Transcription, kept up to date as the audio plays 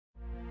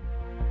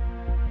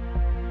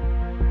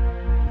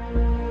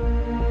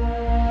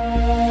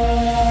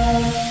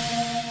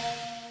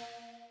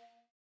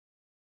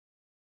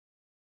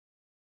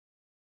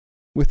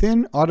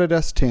Within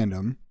Autodesk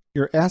Tandem,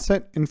 your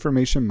asset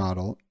information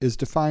model is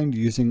defined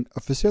using a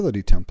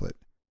facility template.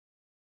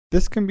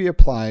 This can be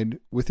applied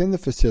within the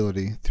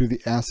facility through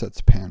the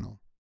Assets panel.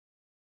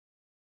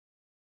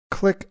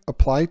 Click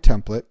Apply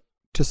Template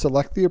to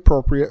select the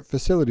appropriate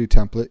facility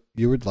template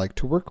you would like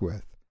to work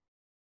with.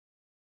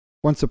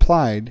 Once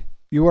applied,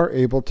 you are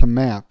able to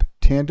map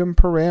Tandem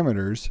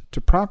parameters to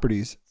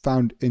properties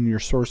found in your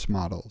source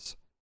models.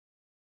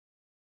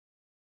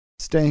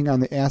 Staying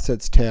on the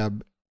Assets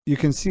tab, you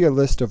can see a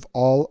list of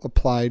all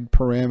applied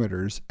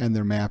parameters and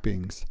their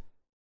mappings.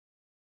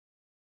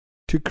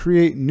 To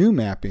create new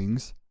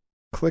mappings,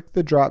 click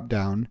the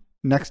drop-down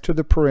next to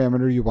the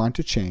parameter you want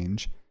to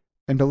change,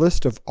 and a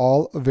list of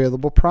all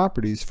available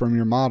properties from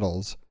your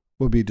models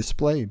will be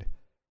displayed.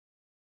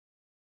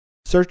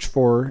 Search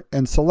for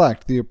and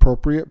select the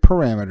appropriate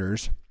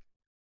parameters,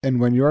 and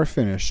when you are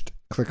finished,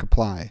 click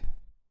Apply.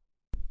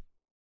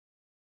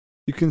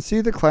 You can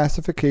see the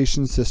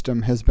classification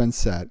system has been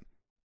set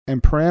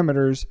and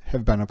parameters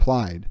have been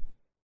applied.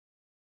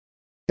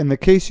 In the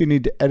case you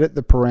need to edit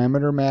the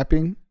parameter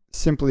mapping,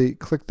 simply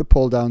click the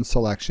pull-down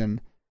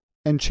selection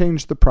and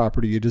change the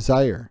property you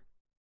desire.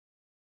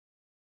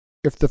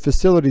 If the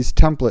facility's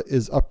template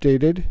is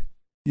updated,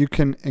 you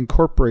can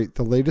incorporate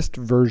the latest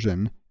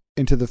version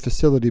into the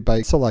facility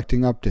by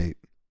selecting Update.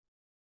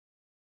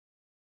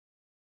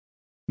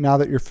 Now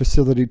that your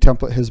facility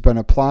template has been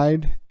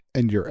applied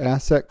and your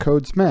asset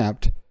codes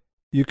mapped,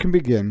 you can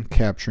begin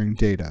capturing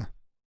data.